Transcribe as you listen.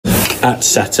at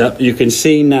setup. You can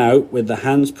see now with the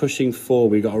hands pushing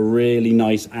forward, we've got a really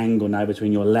nice angle now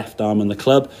between your left arm and the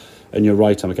club and your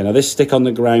right arm. Okay, now this stick on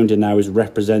the ground here now is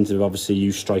representative, obviously,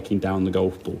 you striking down the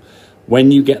golf ball.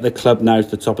 When you get the club now to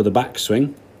the top of the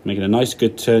backswing, making a nice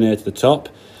good turn here to the top,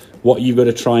 what you've got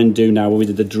to try and do now, when we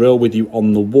did the drill with you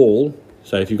on the wall,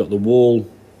 so if you've got the wall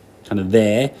kind of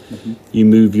there, you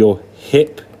move your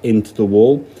hip into the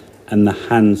wall and the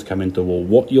hands come into the wall.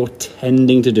 What you're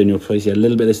tending to do, and you'll probably see a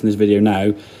little bit of this in this video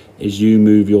now, is you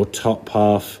move your top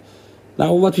half.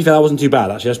 Now, to be fair, that wasn't too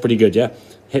bad, actually. That's pretty good, yeah?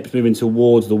 Hips moving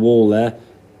towards the wall there,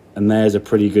 and there's a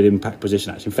pretty good impact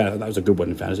position, actually. In fact, that was a good one,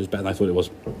 in fairness. It was better than I thought it was.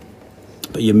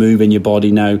 But you're moving your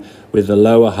body now with the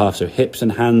lower half, so hips and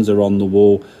hands are on the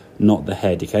wall, not the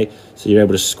head, okay? So you're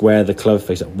able to square the club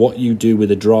face up. What you do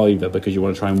with a driver, because you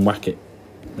want to try and whack it,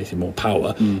 making more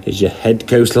power, is your head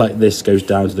goes like this, goes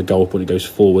down to the golf ball, it goes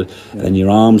forward, and then your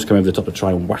arms come over the top to try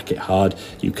and whack it hard.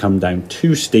 You come down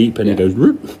too steep and it goes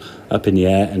whoop, up in the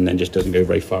air and then just doesn't go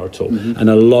very far at all. And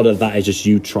a lot of that is just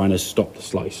you trying to stop the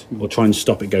slice or try and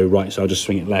stop it go right, so I'll just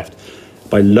swing it left.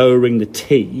 By lowering the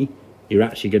tee, you're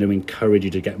actually going to encourage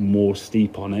you to get more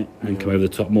steep on it and come over the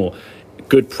top more.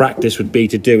 Good practice would be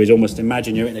to do is almost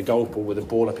imagine you're hitting a golf ball with a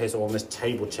ball up here, so on this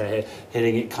table chair here,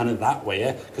 hitting it kind of that way,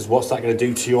 yeah? Because what's that going to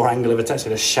do to your angle of attack? It's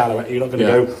going to shallow it. You're not going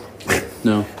to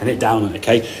go and hit down on it,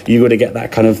 okay? You've got to get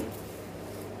that kind of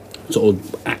sort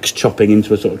of axe chopping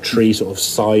into a sort of tree, sort of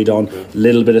side on,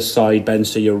 little bit of side bend,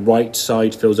 so your right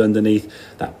side feels underneath.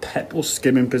 That pebble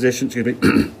skimming position, it's going to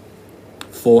be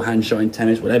forehand shot in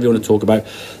tennis, whatever you want to talk about.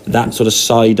 That sort of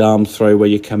side arm throw where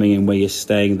you're coming in, where you're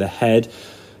staying, the head,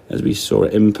 as we saw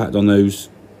it impact on those.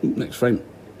 Next frame.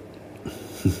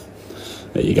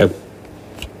 There you go.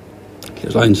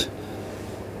 Those lines.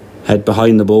 Head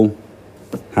behind the ball,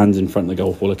 hands in front of the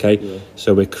golf ball, okay? Yeah.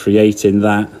 So we're creating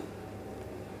that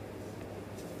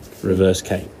reverse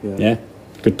K. Yeah?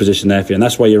 Good position there for you. And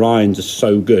that's why your irons are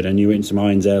so good. And you're hitting some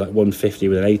irons there, like 150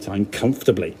 with an 8-iron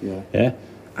comfortably. Yeah?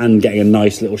 And getting a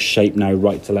nice little shape now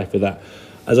right to left with that.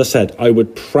 As I said, I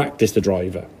would practice the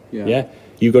driver. Yeah?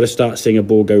 You've got to start seeing a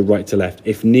ball go right to left.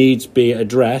 If needs be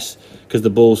addressed, because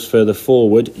the ball's further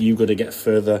forward, you've got to get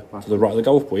further to the right of the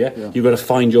golf ball, yeah? You've got to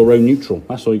find your own neutral.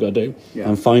 That's all you've got to do.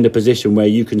 And find a position where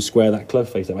you can square that club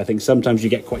face up. I think sometimes you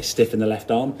get quite stiff in the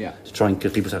left arm to try and,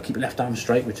 because people say, keep your left arm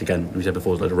straight, which again, we said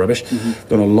before, is a load of rubbish. Don't want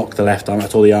to lock the left arm.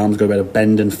 That's all the arms got to be able to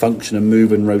bend and function and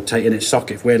move and rotate in its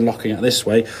socket. If we're locking it this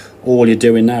way, all you're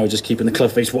doing now is just keeping the club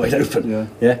face wide open.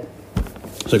 Yeah?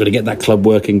 So you've got to get that club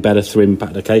working better through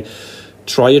impact, okay?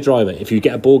 Try your driver. If you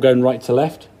get a ball going right to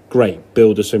left, great,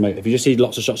 build a swing. If you just see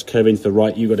lots of shots curving to the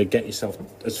right, you've got to get yourself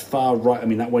as far right. I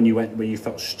mean, that one you went where you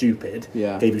felt stupid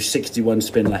gave you 61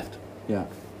 spin left.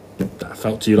 That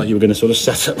felt to you like you were going to sort of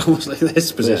set up almost like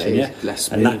this position, less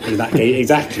spin. And that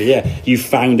exactly, you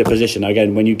found a position.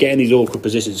 Again, when you get in these awkward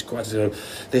positions, quite so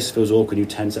this feels awkward, you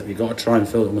tense up, you've got to try and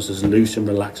feel it almost as loose and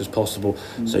relaxed as possible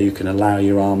so you can allow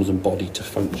your arms and body to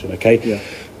function, okay?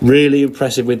 Really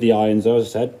impressive with the irons, though, as I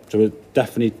said. So we're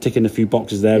definitely ticking a few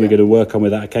boxes there. We're going to work on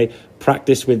with that, okay?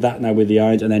 Practice with that now with the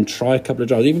irons, and then try a couple of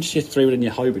drives. Even just your 3-wood and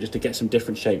your hybrid, just to get some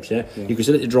different shapes, You can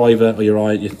still hit your driver or your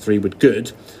iron, your 3-wood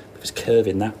good. If it's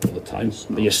curving that all the time,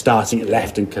 but you're starting at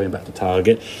left and coming back to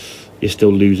target, you're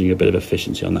still losing a bit of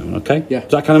efficiency on that one, okay? Does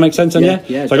that kind of make sense? So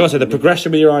I got to say, the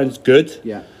progression with your irons good.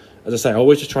 As I say, I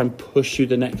always just try and push you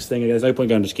the next thing. There's no point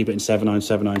going just keep it in 7-iron,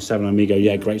 7-iron, 7-iron. Me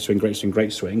go, great swing, great swing,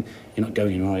 great swing. You're not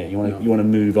going anywhere. You want to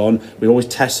move on. We always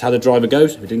test how the driver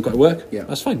goes. If it didn't quite work,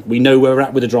 that's fine. We know where we're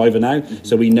at with the driver now,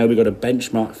 so we know we've got a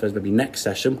benchmark for maybe next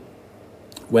session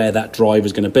where that drive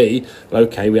is going to be. But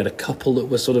okay, we had a couple that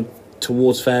were sort of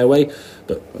towards fairway,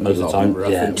 but most of the time,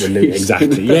 exactly.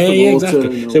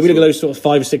 Exactly. So we look at those sort of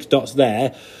 5 or 6 dots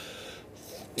there.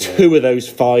 2 of those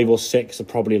 5 or 6 are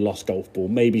probably a lost golf ball,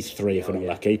 maybe 3 if we're not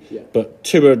lucky, but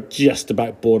 2 are just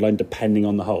about borderline depending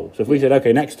on the hole. So if we said,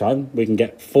 okay, next time we can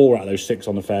get 4 out of those 6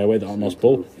 on the fairway that aren't lost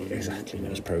ball, exactly,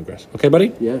 there's progress. Okay, buddy?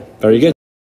 Very good.